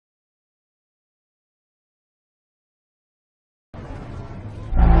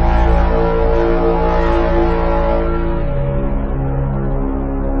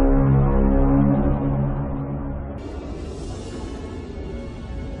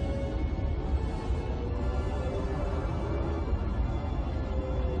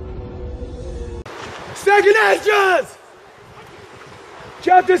Second Esdras,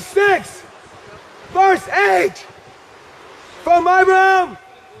 chapter 6, verse 8. From Abraham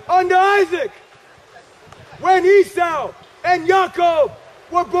unto Isaac, when Esau and Jacob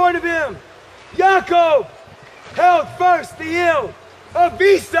were born of him, Jacob held first the heel of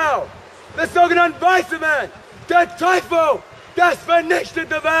Esau, the sogenannten weiße Mann, der Teufel, das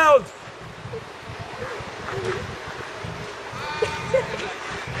vernichtete Welt.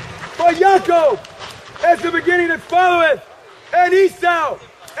 For Jacob is the beginning that followeth, and Esau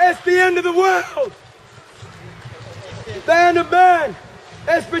is the end of the world. The hand of man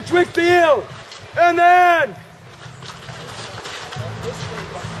is betwixt the heel and the hand.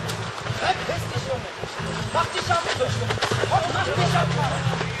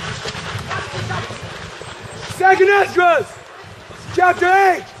 Second Esdras, chapter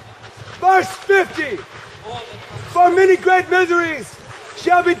 8, verse 50. For many great miseries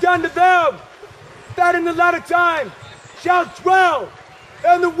shall be done to them that in the latter time shall dwell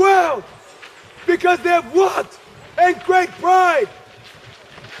in the world, because they have walked in great pride.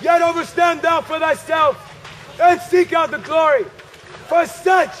 Yet overstand thou for thyself, and seek out the glory, for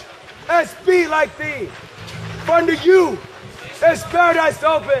such as be like thee. For unto you is paradise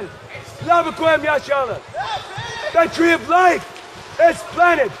open. Lavakoyam Yashala. The tree of life is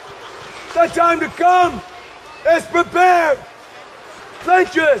planted. The time to come is prepared.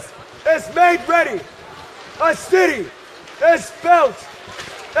 Plenteous is made ready. A city is built,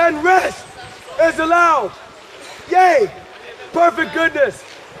 and rest is allowed. Yea, perfect goodness.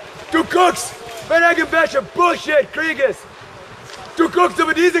 Du guckst, wenn irgendwelche Bullshit-Krieg ist. Du guckst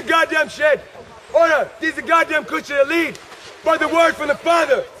über diesen goddamn shit oder diese goddamn kutsche Lied, but the word from the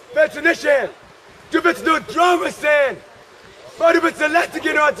Father willst du nicht hören. Du willst nur Drama sehen, aber du willst die letzte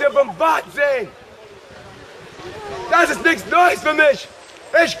Generation vom Bad sehen. Das ist nichts Neues für mich.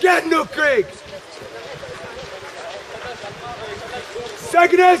 Ich kenn nur Krieg.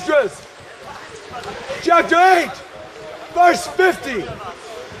 Second Esdras, chapter 8, verse 50.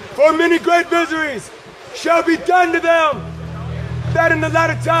 For many great miseries shall be done to them that in the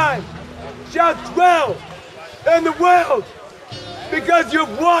latter time shall dwell in the world, because you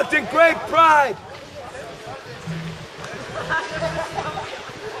have walked in great pride.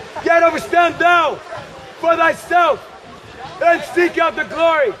 Yet overstand thou for thyself, and seek out the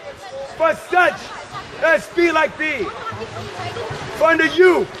glory, for such as be like thee. For unto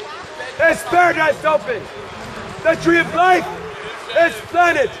you is paradise open. The tree of life is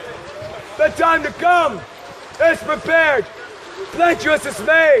planted. The time to come is prepared. Plenteous is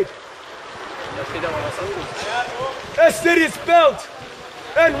made. A city is built,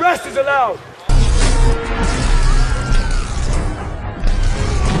 and rest is allowed.